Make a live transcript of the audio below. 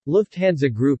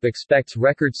Lufthansa Group expects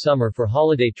record summer for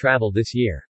holiday travel this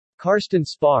year. Carsten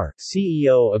Spar,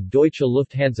 CEO of Deutsche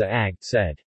Lufthansa AG,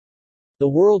 said. The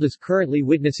world is currently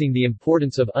witnessing the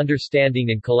importance of understanding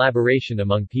and collaboration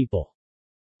among people.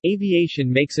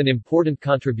 Aviation makes an important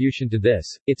contribution to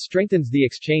this, it strengthens the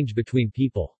exchange between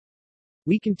people.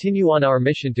 We continue on our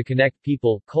mission to connect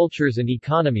people, cultures and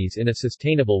economies in a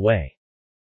sustainable way.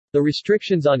 The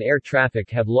restrictions on air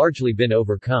traffic have largely been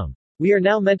overcome. We are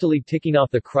now mentally ticking off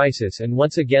the crisis and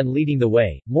once again leading the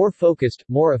way, more focused,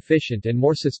 more efficient and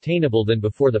more sustainable than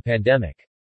before the pandemic.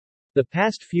 The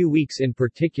past few weeks in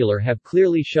particular have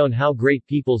clearly shown how great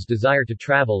people's desire to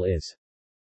travel is.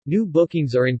 New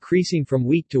bookings are increasing from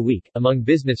week to week, among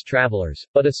business travelers,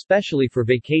 but especially for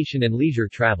vacation and leisure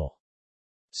travel.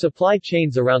 Supply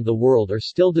chains around the world are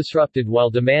still disrupted while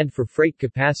demand for freight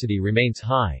capacity remains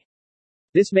high.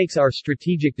 This makes our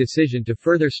strategic decision to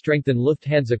further strengthen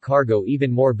Lufthansa Cargo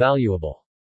even more valuable.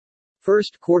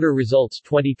 First quarter results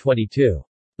 2022.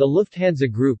 The Lufthansa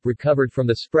Group recovered from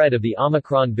the spread of the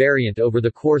Omicron variant over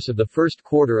the course of the first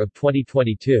quarter of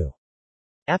 2022.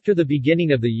 After the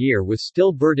beginning of the year was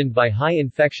still burdened by high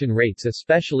infection rates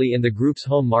especially in the group's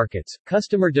home markets,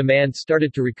 customer demand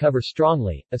started to recover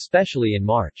strongly, especially in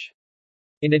March.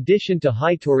 In addition to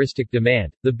high touristic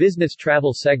demand, the business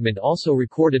travel segment also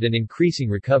recorded an increasing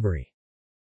recovery.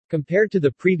 Compared to the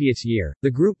previous year,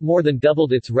 the group more than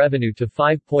doubled its revenue to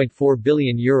 €5.4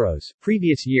 billion,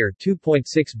 previous year €2.6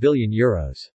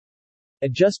 billion.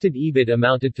 Adjusted EBIT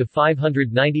amounted to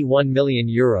 €591 million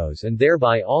and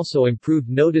thereby also improved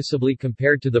noticeably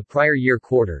compared to the prior year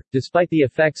quarter, despite the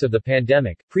effects of the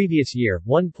pandemic, previous year,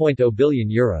 €1.0 billion.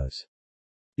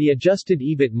 The adjusted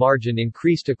EBIT margin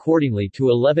increased accordingly to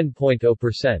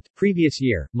 11.0%, previous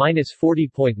year,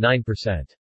 -40.9%.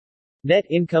 Net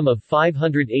income of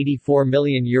 €584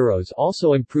 million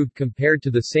also improved compared to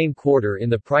the same quarter in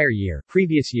the prior year,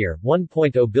 previous year,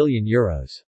 €1.0 billion.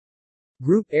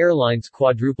 Group Airlines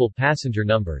quadrupled passenger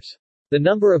numbers. The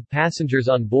number of passengers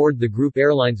on board the group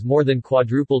airlines more than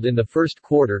quadrupled in the first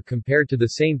quarter compared to the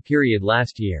same period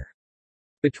last year.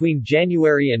 Between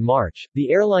January and March,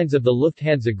 the airlines of the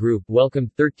Lufthansa Group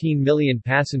welcomed 13 million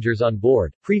passengers on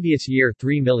board, previous year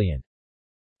 3 million.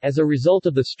 As a result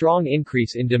of the strong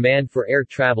increase in demand for air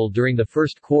travel during the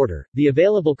first quarter, the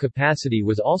available capacity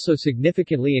was also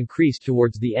significantly increased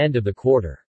towards the end of the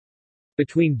quarter.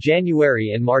 Between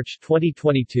January and March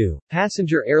 2022,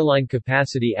 passenger airline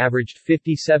capacity averaged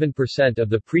 57%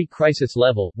 of the pre-crisis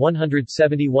level,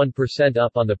 171%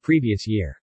 up on the previous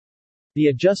year. The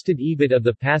adjusted EBIT of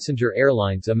the passenger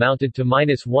airlines amounted to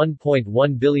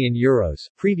 €1.1 billion,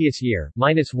 previous year,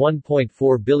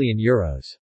 €1.4 billion.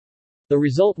 The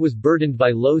result was burdened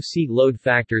by low seat load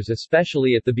factors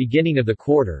especially at the beginning of the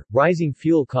quarter, rising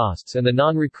fuel costs and the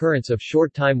non-recurrence of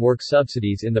short-time work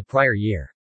subsidies in the prior year.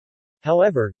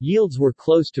 However, yields were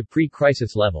close to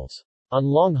pre-crisis levels. On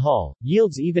long haul,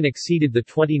 yields even exceeded the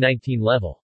 2019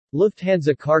 level.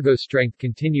 Lufthansa Cargo strength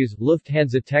continues,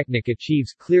 Lufthansa Technik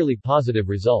achieves clearly positive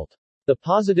result. The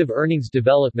positive earnings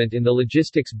development in the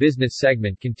logistics business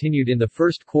segment continued in the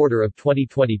first quarter of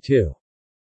 2022.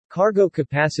 Cargo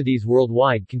capacities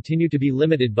worldwide continue to be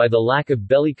limited by the lack of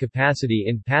belly capacity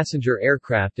in passenger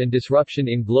aircraft and disruption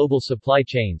in global supply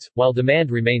chains, while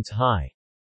demand remains high.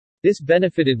 This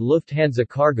benefited Lufthansa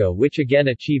Cargo, which again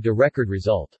achieved a record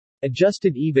result.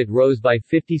 Adjusted EBIT rose by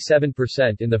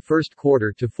 57% in the first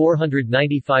quarter to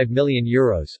 €495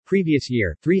 million, previous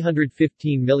year,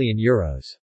 €315 million.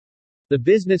 The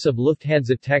business of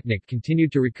Lufthansa Technik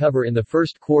continued to recover in the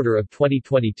first quarter of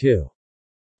 2022.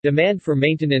 Demand for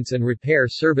maintenance and repair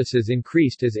services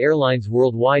increased as airlines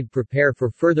worldwide prepare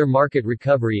for further market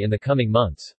recovery in the coming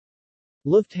months.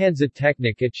 Lufthansa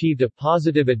Technik achieved a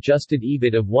positive adjusted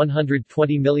EBIT of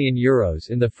 €120 million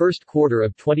in the first quarter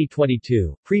of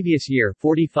 2022, previous year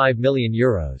 €45 million.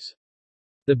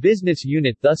 The business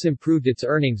unit thus improved its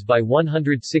earnings by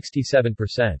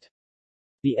 167%.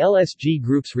 The LSG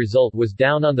Group's result was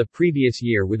down on the previous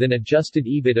year with an adjusted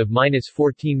EBIT of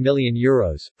 -€14 million,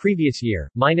 previous year,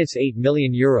 -€8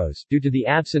 million due to the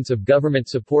absence of government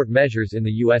support measures in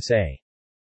the USA.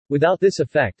 Without this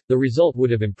effect, the result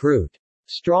would have improved.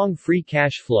 Strong free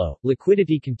cash flow,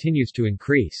 liquidity continues to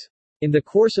increase. In the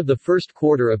course of the first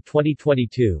quarter of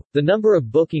 2022, the number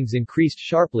of bookings increased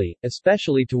sharply,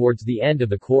 especially towards the end of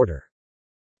the quarter.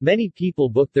 Many people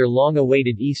booked their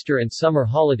long-awaited Easter and summer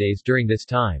holidays during this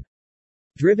time.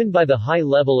 Driven by the high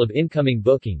level of incoming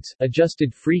bookings,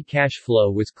 adjusted free cash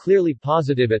flow was clearly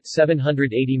positive at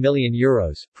 €780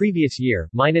 million, previous year,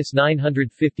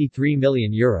 -€953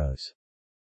 million.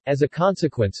 As a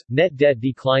consequence, net debt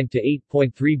declined to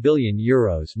 €8.3 billion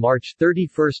March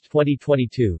 31,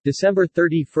 2022, December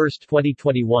 31,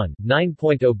 2021,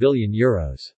 €9.0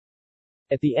 billion.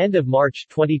 At the end of March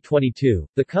 2022,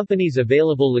 the company's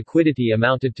available liquidity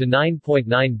amounted to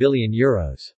 €9.9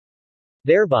 billion.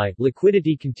 Thereby,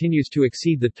 liquidity continues to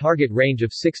exceed the target range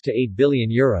of €6 to €8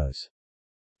 billion.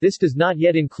 This does not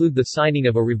yet include the signing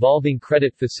of a revolving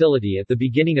credit facility at the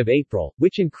beginning of April,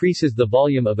 which increases the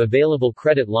volume of available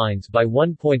credit lines by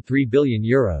 €1.3 billion.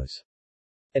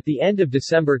 At the end of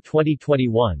December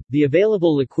 2021, the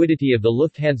available liquidity of the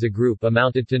Lufthansa Group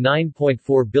amounted to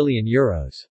 €9.4 billion.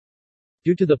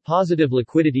 Due to the positive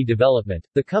liquidity development,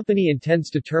 the company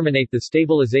intends to terminate the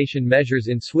stabilization measures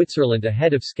in Switzerland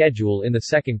ahead of schedule in the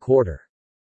second quarter.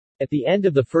 At the end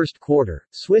of the first quarter,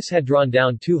 Swiss had drawn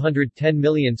down 210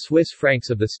 million Swiss francs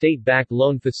of the state-backed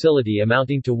loan facility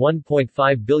amounting to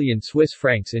 1.5 billion Swiss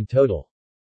francs in total.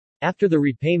 After the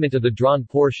repayment of the drawn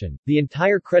portion, the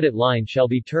entire credit line shall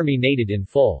be terminated in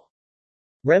full.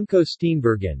 Remco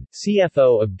Steenbergen,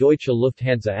 CFO of Deutsche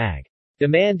Lufthansa AG.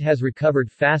 Demand has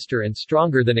recovered faster and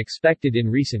stronger than expected in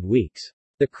recent weeks.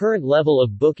 The current level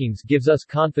of bookings gives us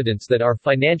confidence that our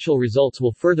financial results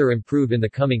will further improve in the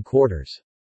coming quarters.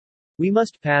 We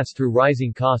must pass through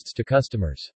rising costs to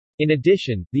customers. In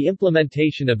addition, the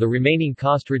implementation of the remaining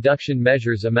cost reduction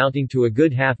measures amounting to a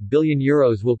good €500 million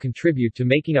will contribute to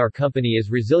making our company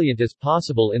as resilient as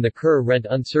possible in the current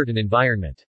uncertain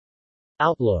environment.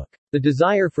 Outlook. The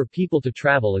desire for people to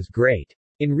travel is great.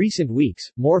 In recent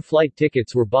weeks, more flight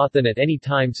tickets were bought than at any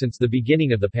time since the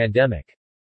beginning of the pandemic.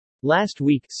 Last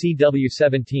week,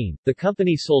 CW17, the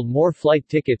company sold more flight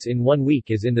tickets in 1 week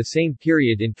as in the same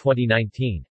period in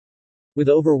 2019. With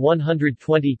over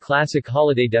 120 classic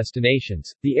holiday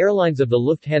destinations, the airlines of the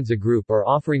Lufthansa Group are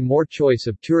offering more choice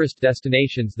of tourist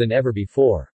destinations than ever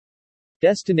before.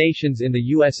 Destinations in the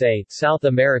USA, South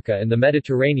America and the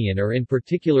Mediterranean are in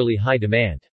particularly high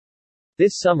demand.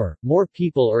 This summer, more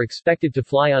people are expected to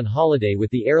fly on holiday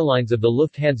with the airlines of the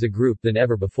Lufthansa Group than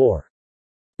ever before.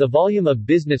 The volume of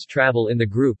business travel in the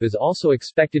group is also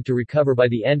expected to recover by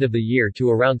the end of the year to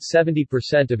around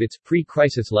 70% of its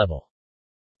pre-crisis level.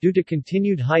 Due to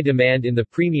continued high demand in the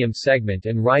premium segment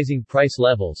and rising price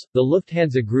levels, the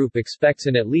Lufthansa Group expects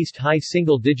an at least high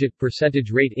single-digit percentage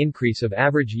rate increase of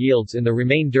average yields in the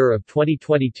remainder of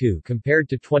 2022 compared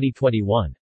to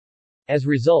 2021. As a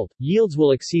result, yields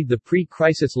will exceed the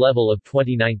pre-crisis level of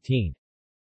 2019.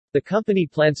 The company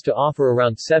plans to offer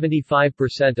around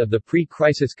 75% of the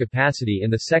pre-crisis capacity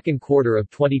in the second quarter of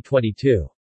 2022.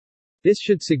 This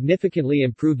should significantly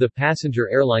improve the passenger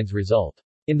airlines result.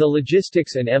 In the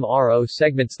logistics and MRO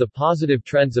segments, the positive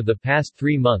trends of the past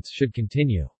 3 months should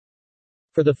continue.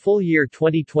 For the full year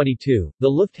 2022, the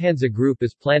Lufthansa Group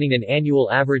is planning an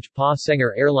annual average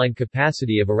passenger airline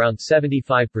capacity of around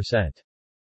 75%.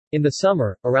 In the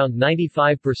summer, around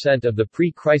 95% of the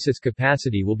pre-crisis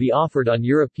capacity will be offered on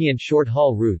European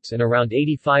short-haul routes and around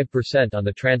 85% on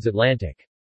the transatlantic.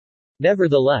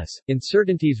 Nevertheless,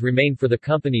 uncertainties remain for the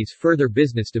company's further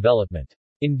business development.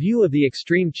 In view of the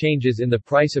extreme changes in the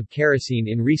price of kerosene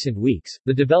in recent weeks,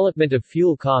 the development of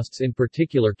fuel costs in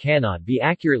particular cannot be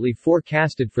accurately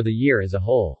forecasted for the year as a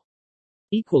whole.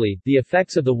 Equally, the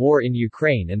effects of the war in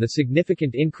Ukraine and the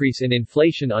significant increase in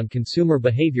inflation on consumer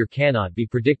behavior cannot be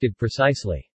predicted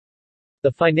precisely.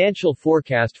 The financial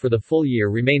forecast for the full year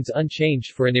remains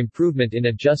unchanged for an improvement in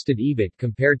adjusted EBIT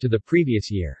compared to the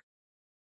previous year.